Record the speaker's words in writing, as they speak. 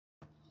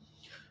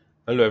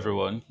Hello,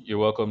 everyone. You're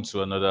welcome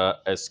to another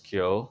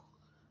SQL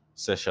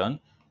session.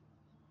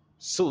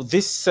 So,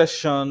 this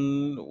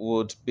session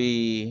would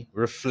be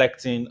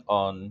reflecting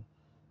on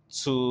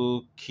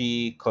two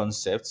key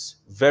concepts,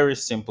 very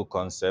simple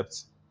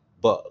concepts,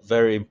 but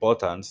very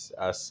important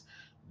as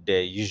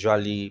they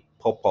usually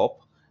pop up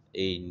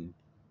in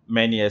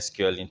many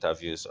SQL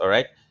interviews. All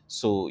right.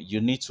 So,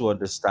 you need to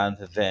understand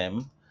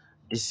them.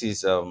 This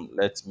is,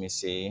 let me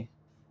see,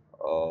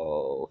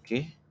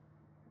 okay,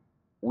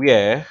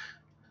 where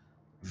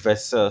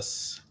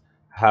versus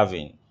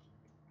having.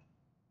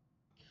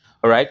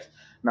 All right.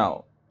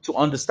 Now, to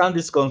understand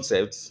this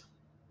concept,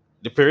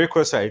 the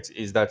prerequisite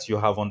is that you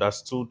have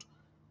understood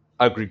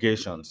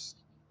aggregations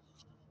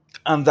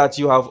and that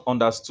you have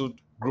understood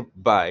group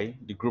by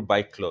the group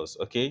by clause.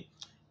 Okay.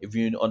 If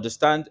you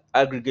understand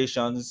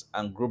aggregations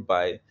and group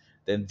by,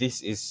 then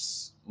this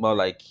is more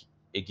like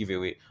a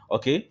giveaway.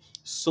 Okay.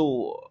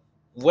 So,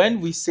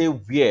 when we say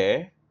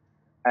where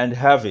and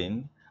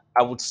having,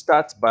 I would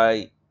start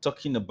by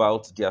talking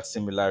about their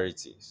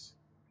similarities.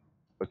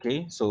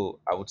 Okay, so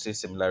I would say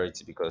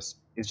similarity because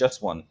it's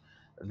just one.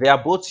 They are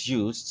both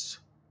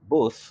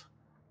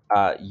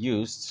are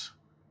used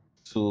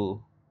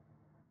to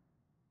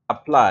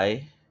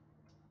apply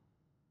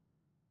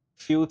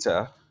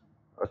filter,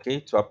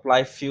 okay, to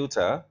apply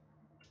filter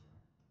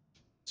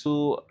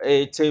to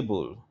a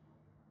table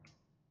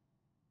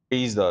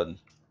based on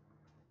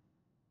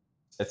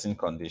certain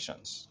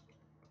conditions.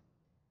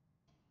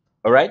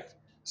 All right,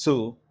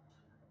 so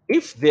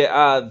if they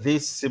are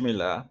this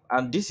similar,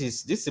 and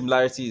this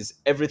similarity is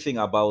everything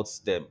about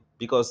them,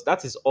 because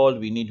that is all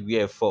we need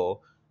where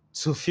for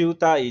to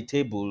filter a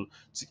table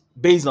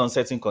based on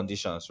certain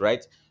conditions,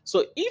 right?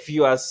 So if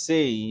you are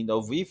saying,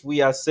 or if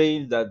we are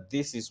saying that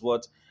this is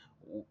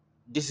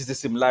the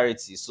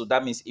similarity, so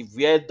that means if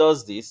where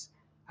does this,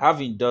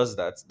 having does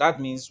that, that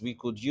means we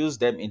could use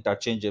them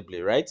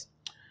interchangeably, right?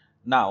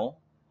 Now,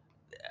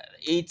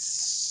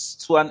 it's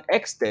to an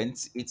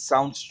extent it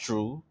sounds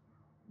true,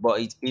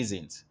 but it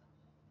isn't.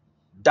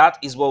 That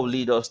is what will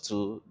lead us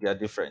to their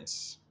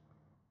difference.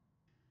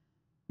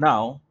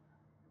 Now,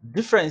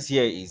 difference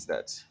here is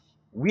that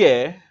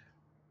where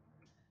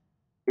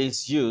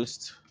is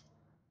used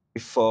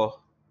before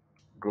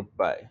group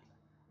by.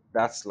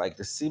 That's like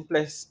the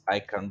simplest I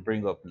can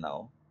bring up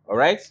now. All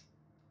right.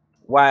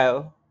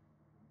 While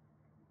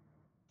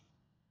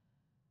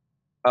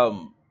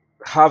um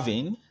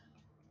having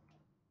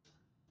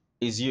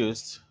is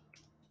used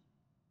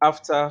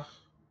after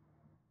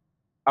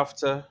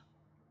after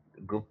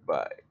the group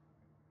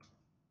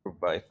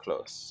by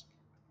clause.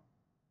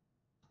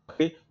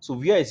 Okay. So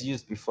where is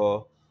used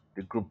before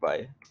the group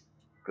by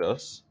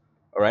clause.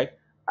 All right.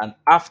 And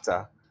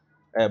after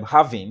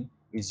having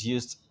is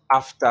used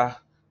after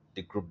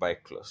the group by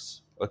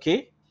clause.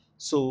 Okay,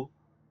 so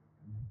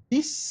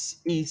this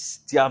is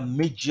their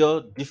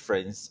major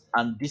difference,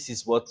 and this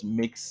is what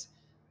makes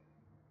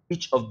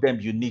each of them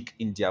unique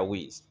in their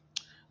ways.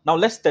 Now,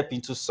 let's step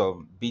into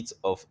some bit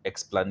of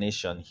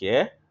explanation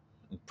here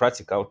in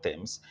practical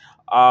terms.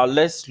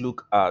 Let's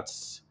look at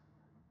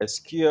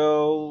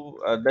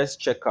SQL. Let's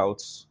check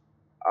out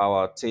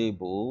our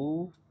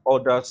table,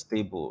 orders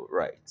table,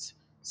 right?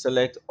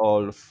 Select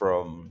all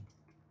from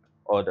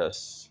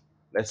orders.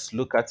 Let's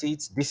look at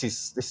it. This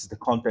is the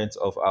content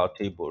of our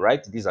table,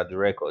 right? These are the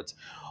records.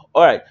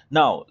 All right.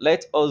 Now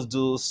let us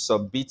do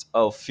some bit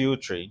of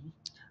filtering,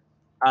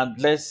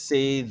 and let's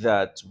say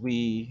that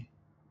we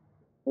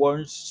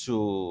want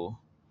to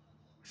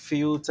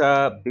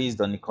filter based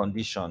on the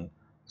condition.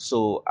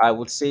 So I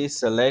would say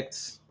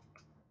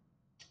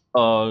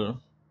all,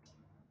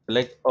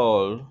 select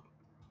all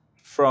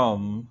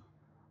from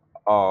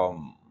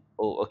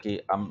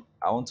okay.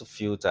 I want to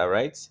filter,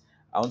 right?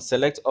 I want to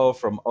select all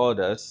from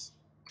orders,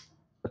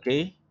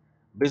 okay,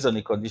 based on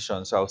the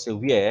condition. So I'll say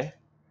where,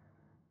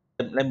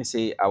 let me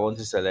say I want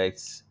to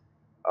select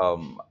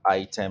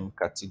item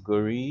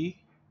category,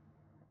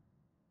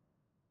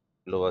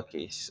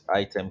 lowercase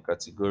item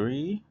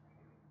category,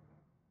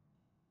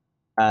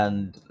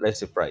 and let's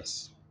say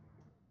price.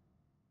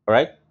 All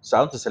right, so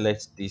I want to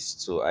select these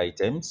two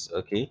items.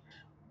 Okay,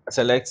 I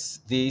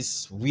select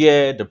this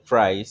where the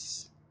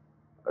price,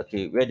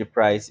 okay, where the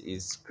price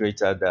is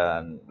greater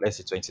than, let's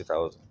say,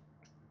 20,000.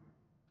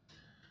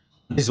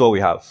 This is what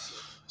we have.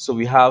 So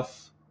we have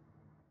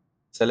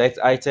select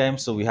item,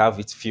 so we have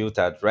it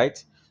filtered,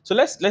 right? So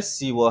let's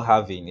see what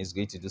having is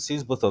going to do,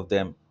 since both of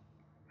them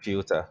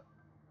filter.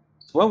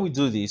 So when we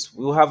do this,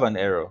 we'll have an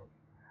error,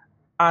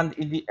 and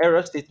in the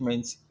error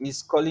statement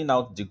is calling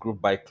out the group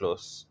by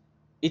clause.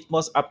 It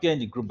must appear in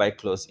the group by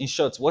clause. In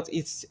short, what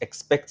it's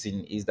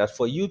expecting is that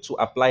for you to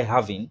apply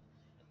having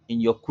in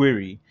your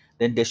query,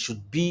 then there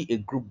should be a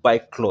group by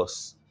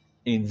clause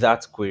in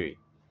that query.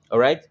 All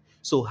right.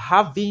 So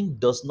having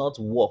does not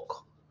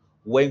work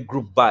when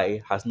group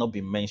by has not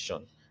been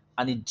mentioned.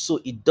 And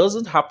it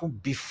doesn't happen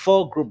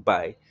before group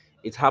by,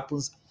 it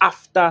happens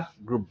after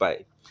group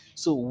by.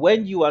 So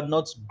when you are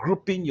not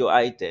grouping your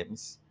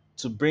items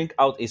to bring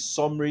out a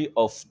summary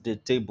of the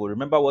table,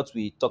 remember what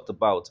we talked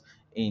about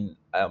in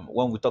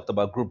when we talked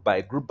about group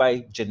by. Group by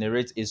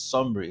generates a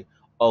summary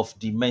of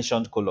the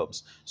mentioned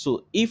columns.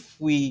 So if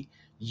we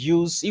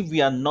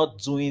are not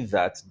doing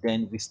that,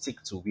 then we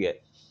stick to where.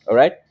 All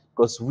right,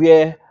 because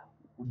where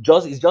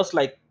just it's just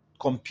like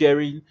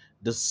comparing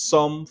the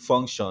sum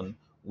function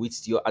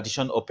with your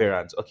addition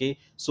operand. Okay,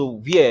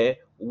 so where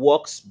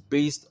works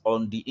based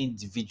on the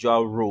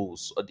individual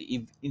rows or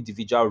the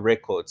individual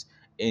records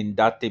in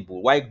that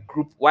table,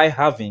 why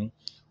having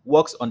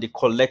works on the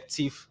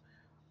collective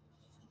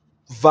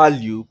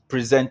value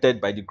presented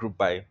by the group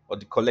by or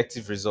the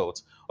collective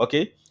result.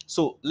 Okay,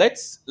 so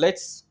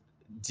let's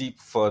deep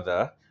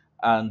further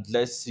and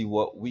let's see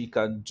what we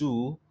can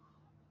do.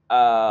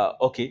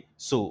 Okay,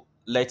 so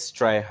let's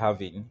try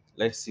having.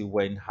 Let's see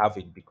when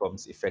having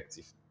becomes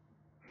effective.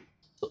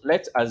 So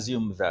let's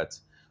assume that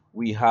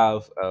we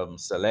have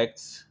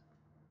select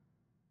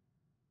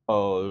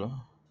all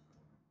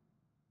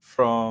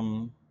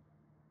from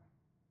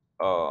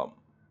um,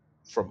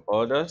 from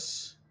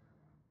others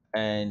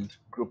and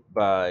group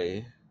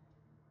by.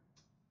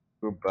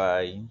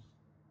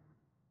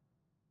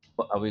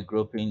 What are we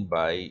grouping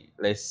by?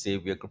 Let's say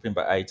we are grouping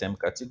by item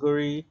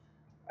category.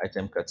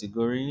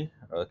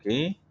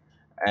 Okay,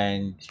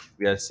 and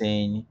we are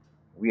saying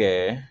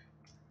where.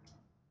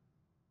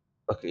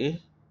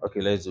 Okay,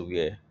 okay, let's do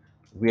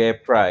where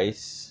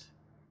price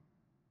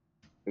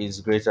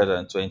is greater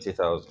than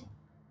 20,000.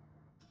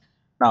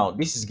 Now,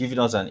 this is giving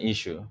us an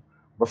issue.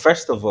 But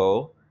first of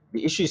all,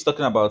 the issue is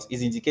talking about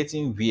is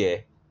indicating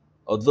where,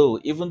 although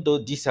even though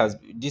this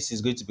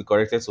is going to be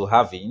corrected to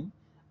having,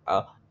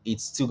 uh,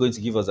 it's still going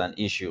to give us an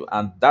issue.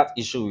 And that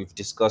issue we've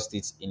discussed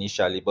it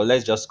initially, but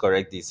let's just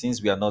correct this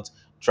since we are not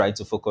trying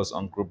to focus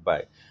on group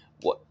by.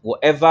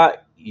 Whatever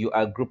you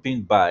are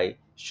grouping by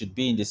should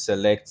be in the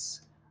select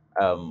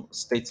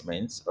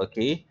statement,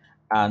 okay?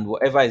 And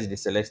whatever is in the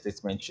select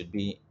statement should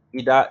be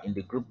either in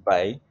the group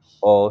by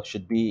or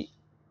should be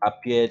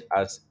appeared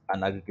as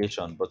an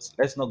aggregation. But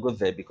let's not go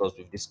there because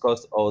we've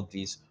discussed all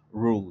these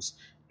rules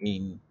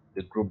in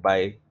the group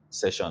by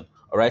session.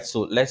 All right,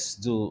 so let's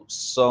do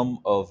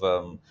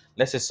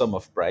let's say sum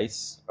of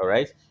price. All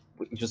right,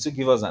 it will still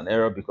give us an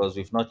error because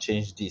we've not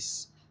changed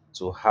this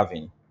to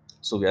having.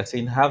 So we are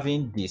saying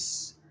having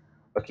this.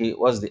 Okay,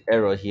 what's the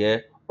error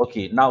here?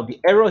 Okay, now the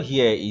error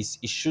here is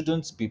it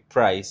shouldn't be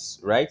price,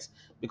 right?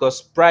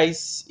 Because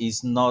price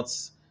is not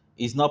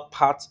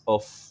part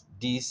of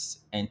this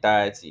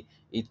entirety.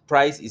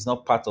 Price is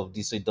not part of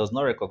this, so it does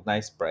not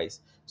recognize price.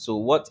 So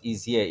what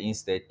is here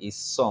instead is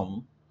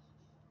sum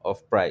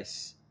of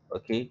price.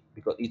 Okay,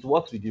 because it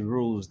works with the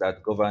rules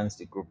that governs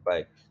the group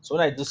by. So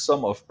when I do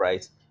sum of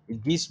price,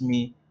 it gives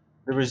me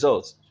the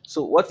results.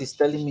 So what it's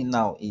telling me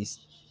now is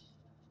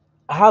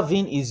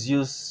having is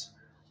used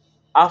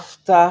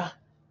after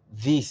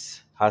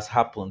this has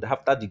happened,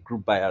 after the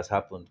group by has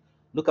happened.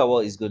 Look at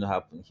what is going to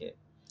happen here.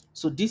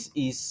 So this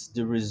is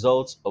the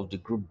result of the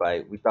group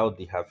by without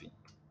the having.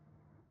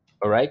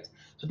 All right.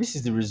 So this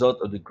is the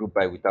result of the group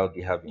by without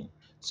the having.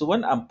 So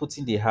when I'm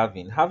putting the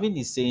having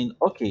is saying,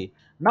 okay,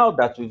 now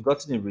that we've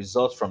gotten a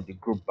result from the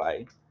group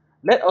by,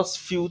 let us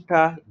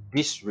filter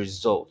this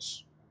result.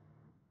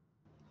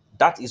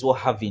 That is what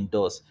having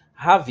does.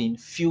 Having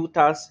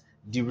filters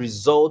the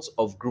results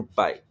of group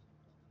by.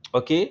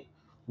 Okay,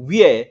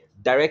 where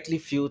directly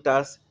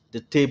filters the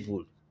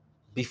table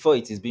before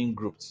it is being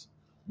grouped,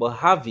 but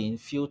having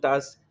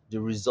filters the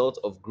result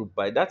of group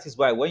by. That is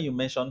why when you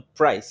mention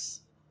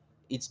price,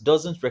 it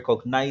doesn't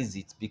recognize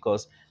it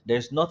because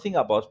there's nothing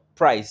about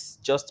price,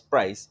 just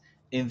price,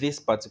 in this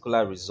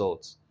particular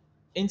result.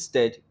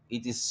 Instead,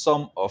 it is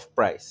sum of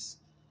price.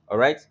 All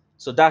right,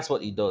 so that's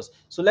what it does.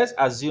 So let's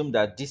assume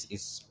that this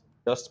is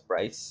just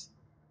price.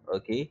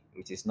 Okay,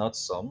 it is not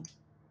sum.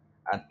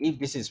 And if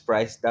this is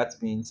price,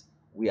 that means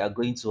we are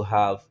going to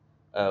have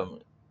um,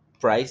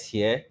 price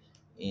here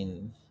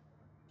in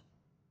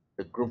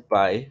the group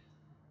by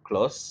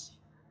clause.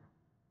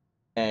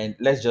 And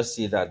let's just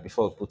see that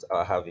before we put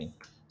our having.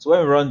 So when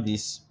we run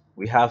this,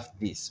 we have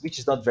this, which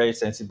is not very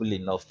sensible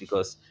enough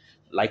because,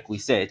 like we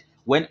said,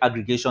 when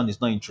aggregation is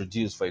not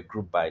introduced for a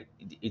group by,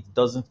 it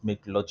doesn't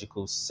make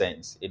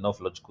enough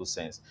logical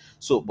sense.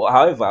 So, but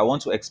however, I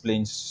want to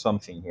explain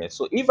something here.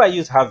 So if I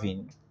use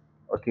having,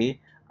 okay,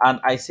 and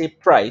I say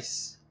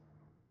price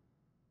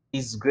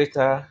is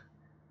greater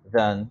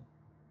than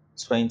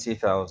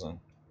 20,000,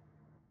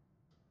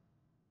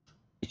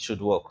 it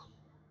should work.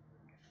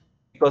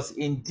 Because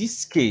in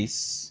this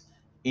case,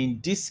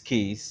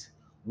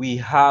 we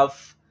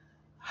have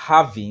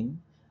having,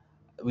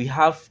 we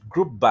have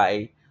group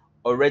by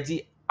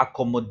already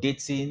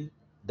accommodating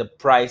the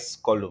price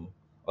column.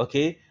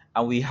 Okay.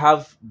 And we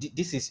have,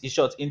 this is in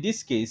short, in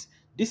this case,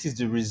 this is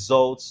the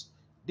result,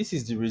 this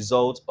is the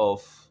result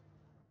of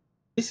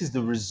this is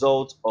the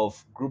result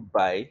of group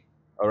by.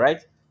 All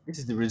right, this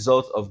is the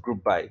result of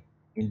group by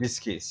in this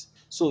case.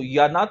 So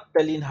you are not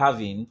telling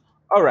having,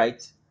 all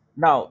right,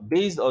 now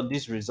based on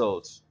this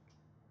result,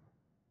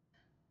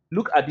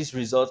 look at this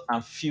result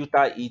and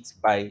filter it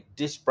by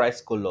this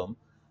price column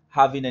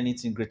having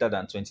anything greater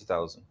than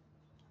 20,000.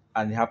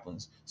 and it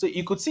happens. So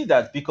you could see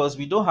that because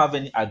we don't have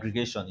any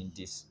aggregation in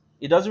this,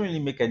 it doesn't really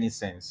make any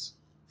sense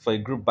for a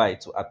group by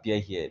to appear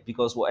here,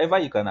 because whatever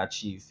you can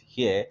achieve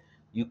here,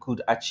 you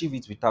could achieve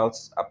it without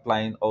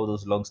applying all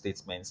those long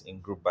statements in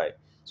group by.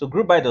 So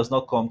group by does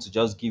not come to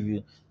just give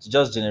you to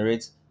just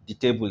generate the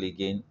table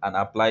again and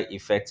apply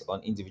effects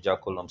on individual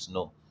columns.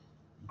 No,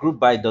 group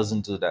by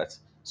doesn't do that.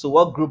 So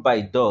what group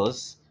by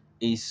does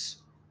is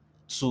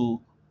to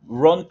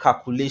run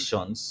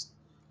calculations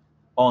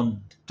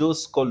on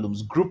those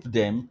columns, group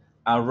them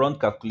and run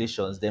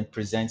calculations, then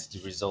present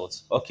the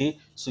results. Okay,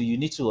 so you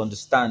need to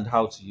understand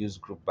how to use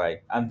group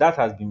by, and that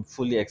has been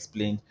fully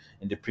explained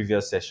in the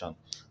previous session.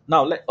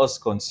 Now let us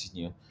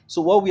continue.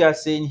 So what we are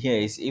saying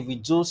here is if we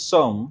do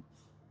sum,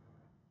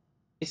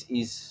 this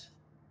is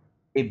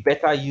a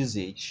better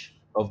usage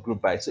of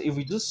group by. So if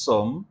we do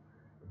sum,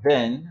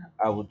 then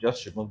I will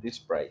just remove this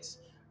price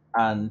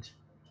and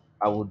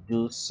I will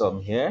do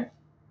sum here,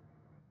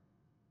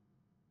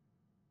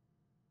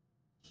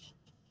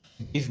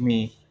 give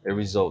me a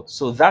result.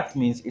 So that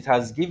means it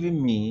has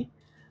given me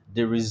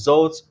the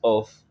result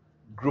of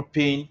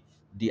grouping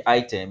the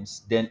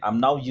items. Then I'm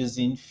now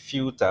using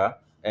filter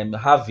and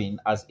having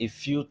as a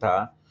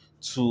filter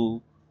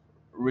to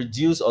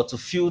reduce or to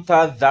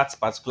filter that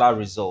particular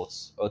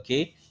result.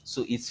 Okay,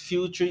 so it's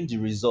filtering the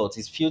result,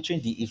 it's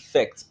filtering the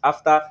effect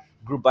after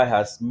group by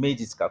has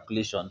made its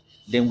calculation.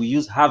 Then we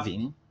use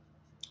having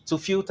to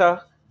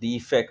filter the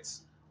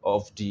effects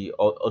of the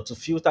or to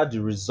filter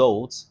the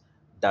results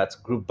that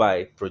group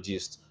by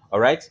produced. All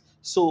right,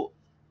 so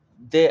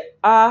there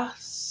are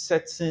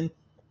certain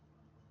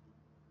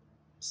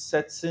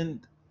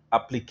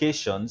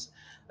applications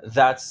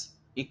that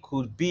it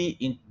could be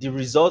in the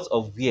result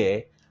of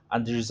where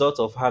and the result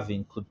of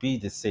having could be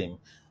the same.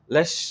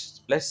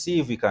 Let's see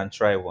if we can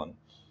try one.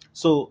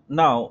 So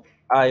now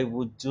I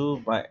would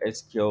do my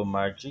SQL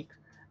magic,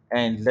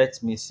 and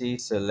let me see,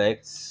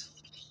 select,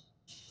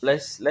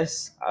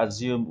 let's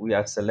assume we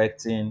are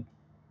selecting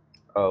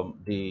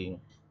the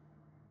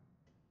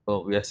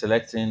we are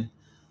selecting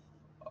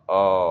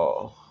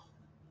uh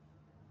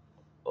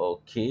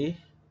okay,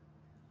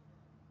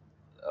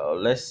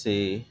 let's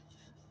say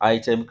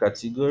item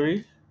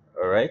category.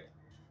 All right,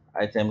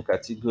 item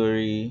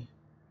category,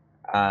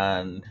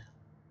 and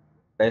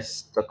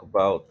let's talk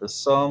about the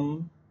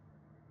sum,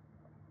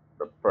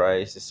 the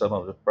price, the sum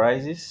of the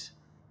prices,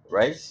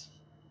 right?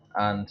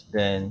 And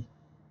then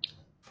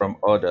from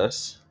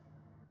others,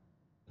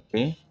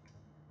 okay,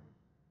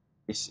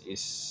 this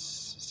is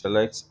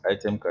select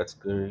item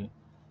category,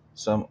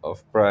 sum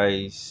of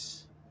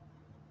price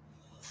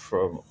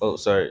from, oh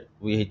sorry,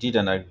 we did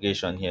an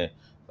aggregation here.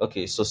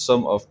 Okay, so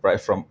sum of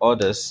price from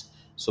others,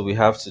 so we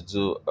have to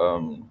do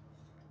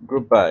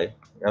group by,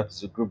 we have to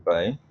do group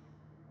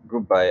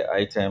by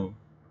item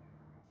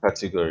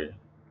category.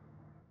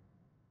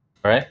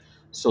 All right,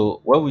 so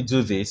when we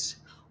do this,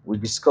 we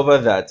discover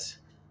that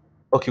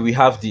okay, we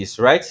have this,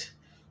 right?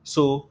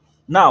 So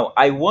now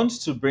I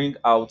want to bring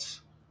out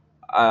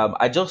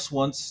I just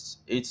want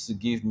it to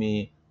give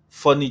me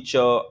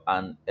furniture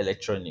and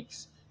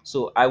electronics.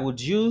 So I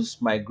would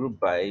use my group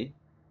by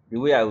the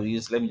way I will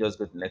use, let me just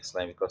go to the next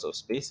line because of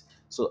space.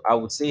 So I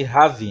would say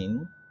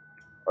having,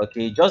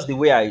 okay, just the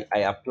way I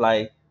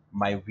apply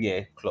my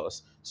where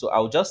clause. So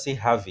I'll just say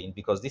having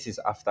because this is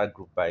after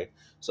group by.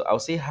 So I'll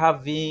say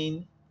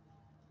having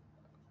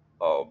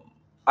um,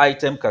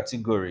 item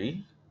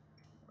category,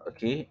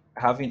 okay,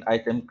 having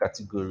item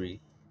category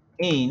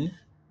in,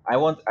 I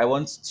want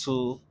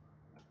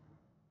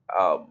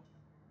um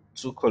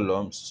two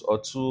columns or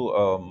two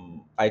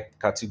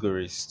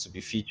categories to be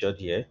featured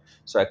here.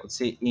 So I could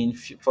say in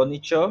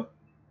furniture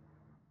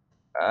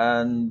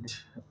and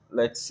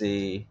let's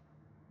say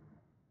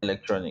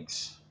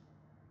electronics.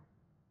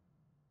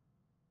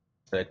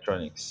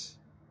 Electronics.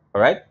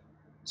 All right.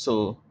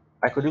 So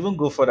I could even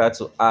go further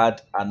to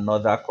add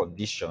another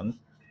condition.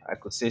 I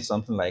could say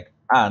something like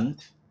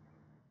and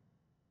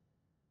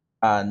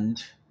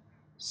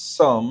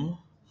some.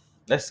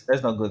 Let's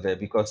not go there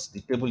because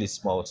the table is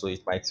small, so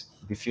it might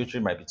the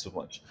filtering might be too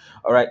much.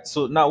 All right.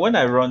 So now when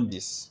I run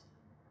this,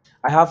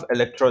 I have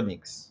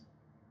electronics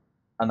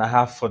and I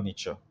have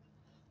furniture.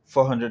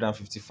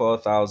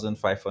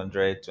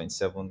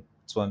 454,527,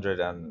 200,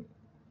 and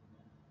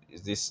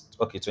is this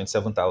okay?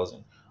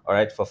 27,000. All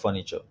right, for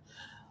furniture.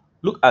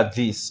 Look at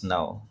this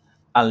now,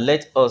 and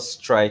let us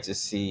try to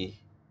see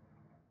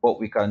what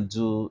we can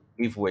do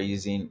if we're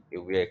using a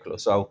where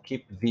clause. So I'll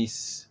keep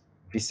this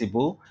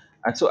visible,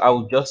 and so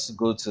I'll just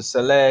go to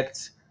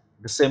select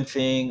the same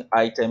thing,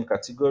 item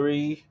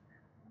category,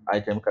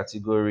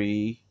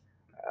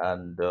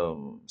 and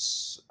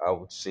I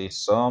would say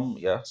sum,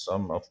 yeah,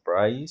 sum of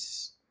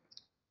price.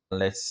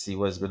 Let's see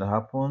what's going to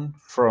happen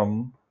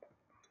from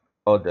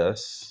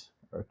others.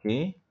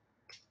 Okay,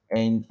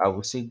 and I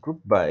will say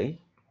group by,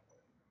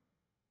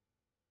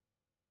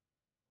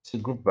 say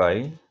group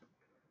by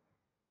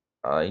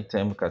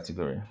item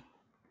category.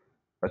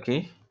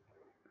 Okay,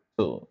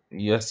 so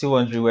you're still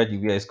wondering where the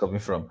where is coming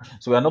from.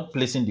 So we are not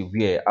placing the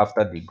where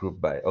after the group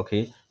by.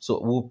 Okay,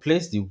 so we'll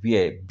place the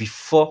where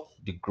before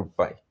the group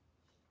by.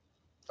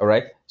 All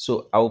right.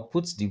 So I'll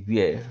put the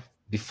where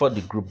before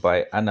the group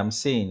by, and I'm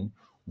saying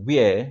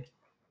where,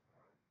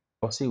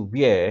 I'll say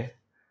where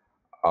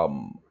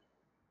um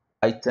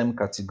item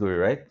category,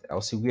 right?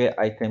 I'll say where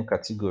item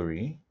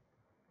category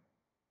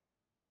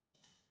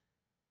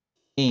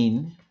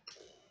in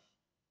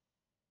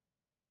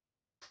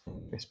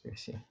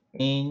space here.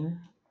 In,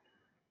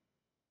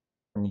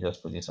 let me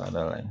just put this on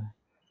that line.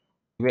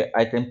 Where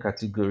item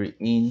category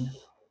in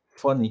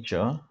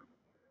furniture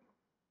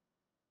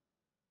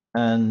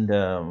and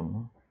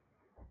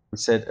we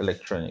said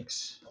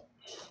electronics.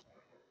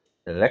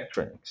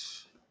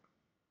 Electronics.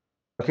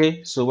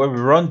 Okay, so when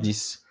we run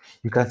this,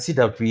 you can see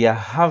that we are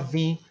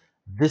having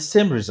the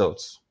same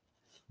results.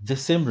 The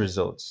same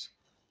results,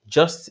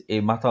 just a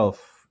matter of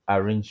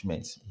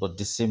arrangement, but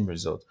the same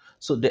result.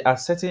 So there are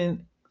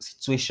certain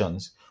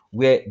situations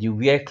where the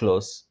where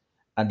clause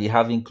and the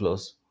having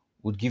clause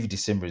would give the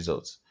same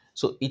results.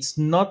 So it's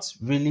not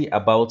really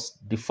about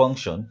the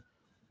function,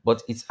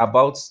 but it's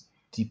about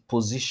the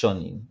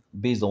positioning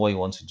based on what you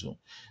want to do.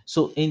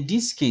 So in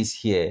this case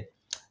here,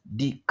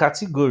 the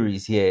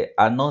categories here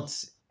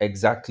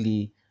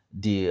exactly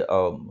the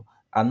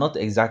are not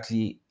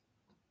exactly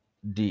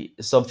the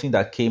something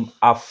that came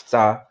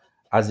after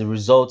as a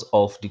result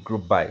of the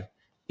group by.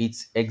 It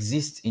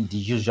exists in the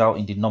usual,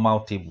 in the normal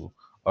table,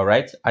 all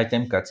right,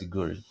 item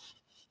category.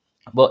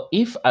 But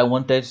if I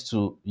wanted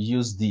to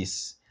use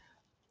this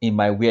in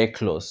my where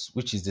clause,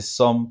 which is the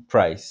sum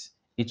price,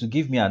 it will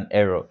give me an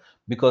error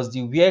because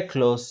the where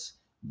clause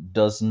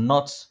does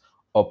not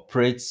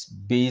operate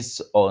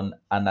based on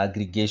an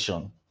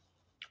aggregation.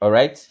 All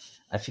right.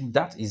 I think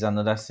that is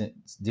another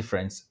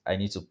difference I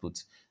need to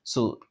put.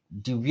 So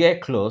the where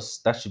clause,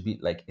 that should be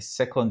like a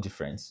second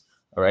difference.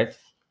 All right.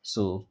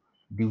 So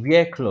the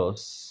where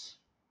clause,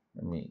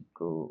 let me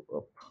go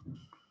up.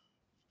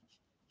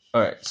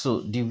 All right.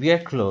 So the where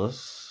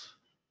clause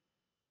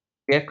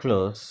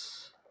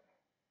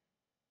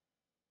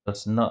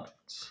does not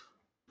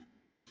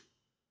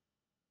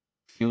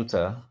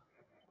filter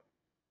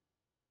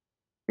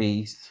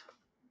based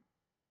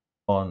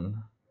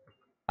on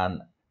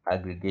an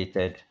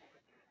aggregated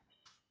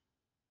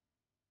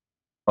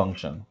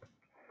function.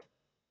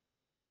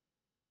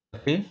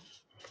 Okay.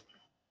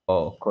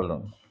 Or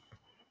column.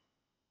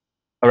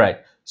 All right.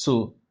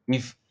 So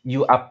if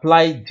you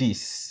apply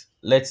this,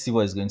 let's see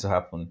what is going to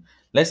happen.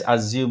 Let's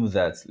assume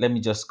that, let me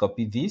just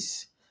copy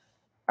this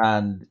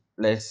and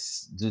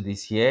let's do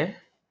this here.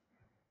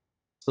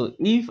 So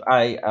if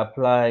I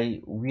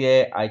apply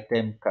where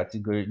item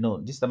category, no,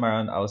 this time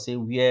around, I'll say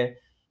where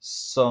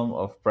sum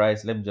of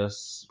price. Let me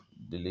just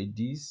delete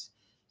this.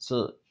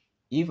 So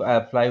if I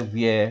apply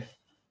where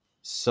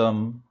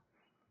sum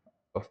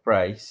of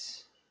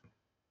price,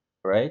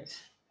 right,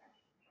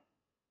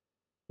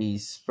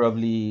 is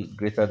probably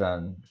greater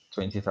than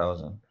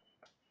 20,000,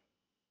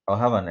 I'll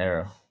have an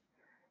error,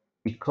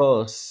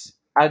 because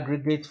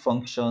aggregate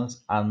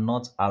functions are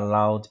not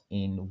allowed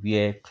in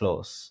where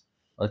clause.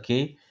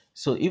 Okay,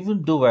 so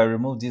even though I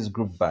remove this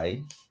group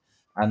by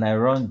and I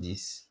run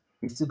this,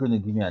 it's still going to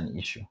give me an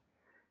issue.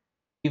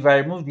 If I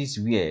remove this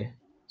where,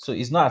 so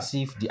it's not as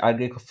if the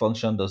aggregate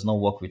function does not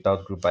work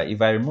without group by.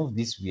 If I remove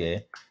this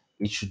where,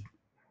 it should,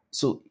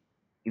 so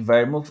if I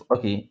remove,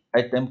 okay,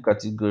 item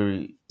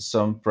category,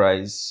 some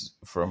price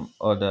from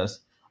others.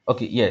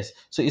 Okay, yes.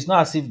 So it's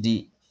not as if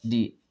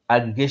the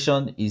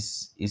aggregation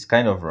is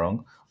kind of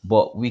wrong,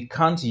 but we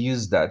can't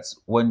use that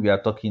when we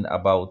are talking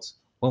about,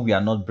 when we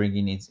are not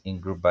bringing it in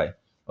group by.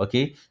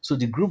 Okay, so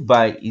the group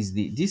by is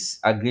the, this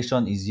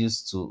aggregation is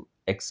used to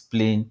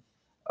explain,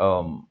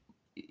 um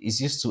is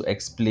used to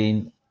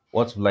explain,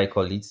 what will I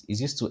call it?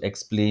 Is used to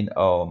explain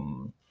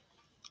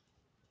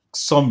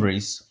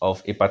summaries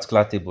of a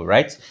particular table,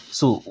 right?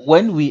 So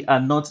when we are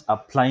not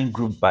applying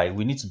group by,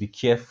 we need to be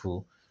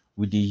careful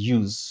with the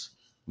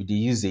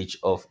usage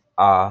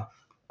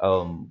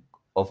um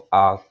of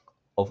our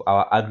of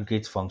our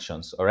aggregate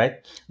functions. All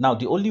right. Now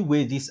the only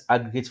way this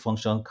aggregate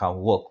function can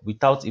work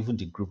without even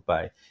the group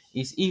by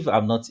is if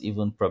I'm not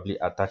even probably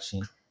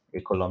attaching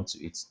a column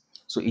to it.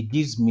 So it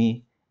gives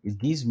me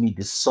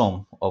the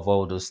sum of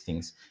all those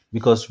things,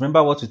 because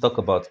remember what we talk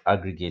about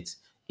aggregate,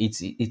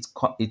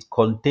 it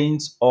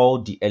contains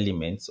all the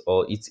elements,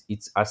 or it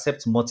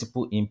accepts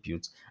multiple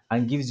inputs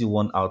and gives you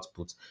one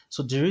output.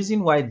 So the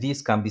reason why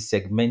this can be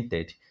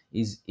segmented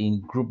is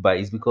in group by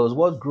is because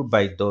what group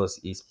by does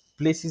is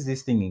places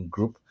this thing in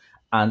group,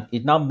 and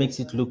it now makes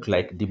it look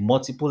like the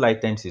multiple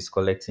items it's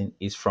collecting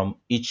is from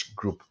each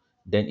group.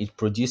 Then it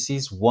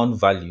produces one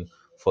value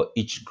for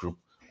each group.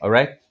 All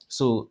right.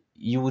 So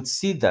you would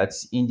see that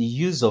in the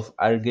use of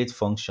aggregate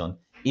function,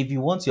 if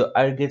you want your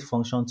aggregate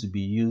function to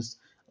be used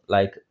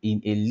like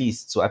in a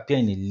list, to appear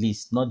in a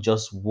list, not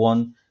just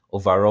one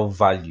overall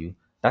value,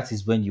 that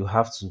is when you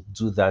have to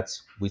do that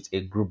with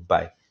a group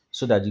by,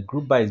 so that the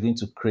group by is going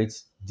to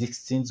create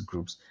distinct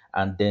groups,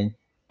 and then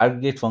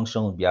aggregate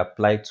function will be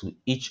applied to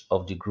each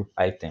of the group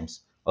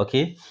items.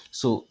 Okay,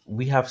 so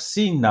we have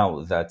seen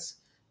now that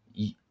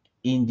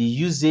in the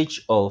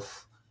usage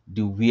of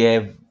the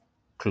where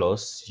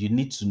clause, you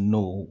need to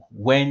know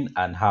when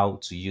and how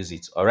to use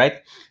it. All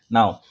right.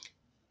 Now,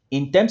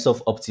 in terms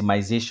of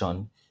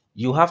optimization,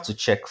 you have to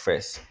check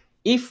first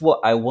if what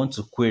I want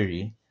to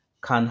query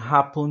can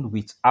happen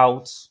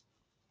without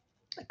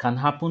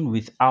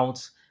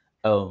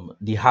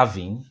the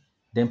having,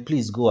 then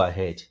please go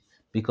ahead,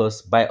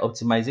 because by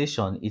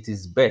optimization it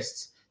is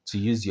best to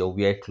use your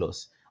where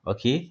clause.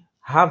 Okay,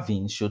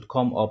 having should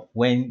come up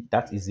when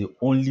that is the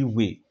only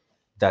way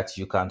that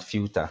you can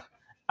filter,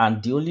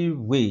 and the only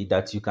way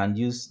that you can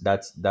use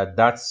that's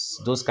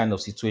those kind of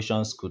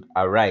situations could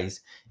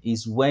arise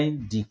is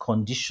when the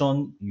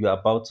condition you're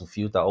about to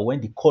filter, or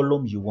when the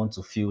column you want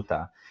to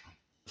filter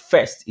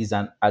first is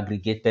an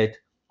aggregated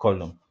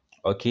column.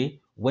 Okay,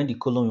 when the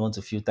column you want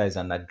to filter is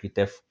an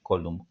aggregated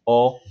column,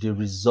 or the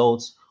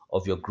result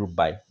of your group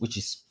by, which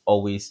is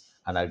always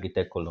an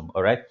aggregated column.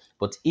 All right,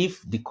 but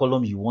if the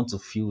column you want to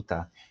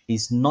filter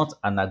is not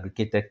an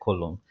aggregated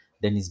column,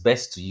 then it's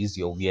best to use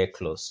your where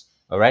clause.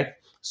 All right,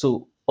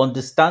 so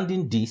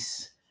understanding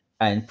this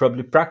and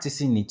probably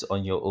practicing it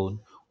on your own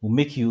will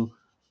make you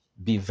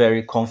be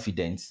very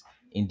confident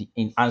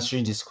in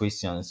answering these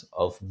questions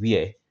of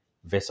where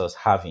versus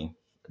having.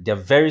 They're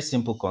very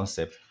simple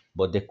concepts,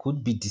 but they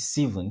could be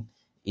deceiving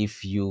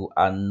if you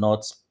are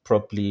not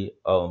properly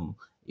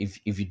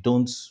if you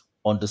don't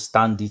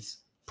understand it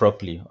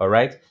properly. All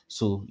right.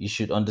 So you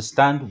should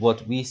understand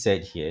what we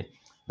said here,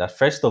 that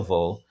first of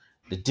all,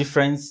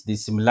 the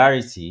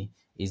similarity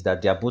is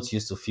that they are both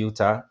used to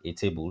filter a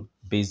table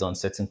based on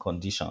certain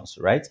conditions,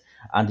 right?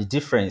 And the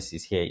difference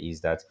is here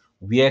is that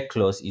where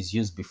clause is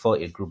used before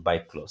a group by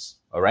clause,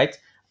 all right?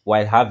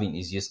 While having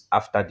is used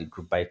after the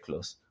group by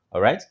clause,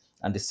 all right?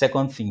 And the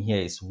second thing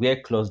here is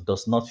where clause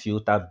does not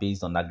filter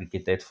based on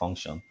aggregated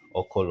function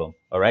or column,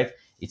 all right?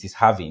 It is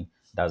having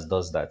that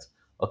does that.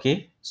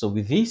 Okay, so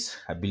with this,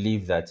 I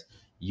believe that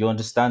you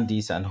understand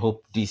this and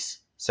hope this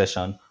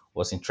session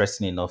was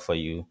interesting enough for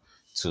you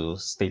to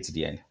stay to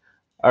the end.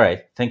 All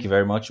right, thank you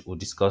very much. We'll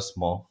discuss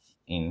more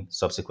in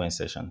subsequent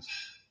sessions.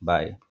 Bye.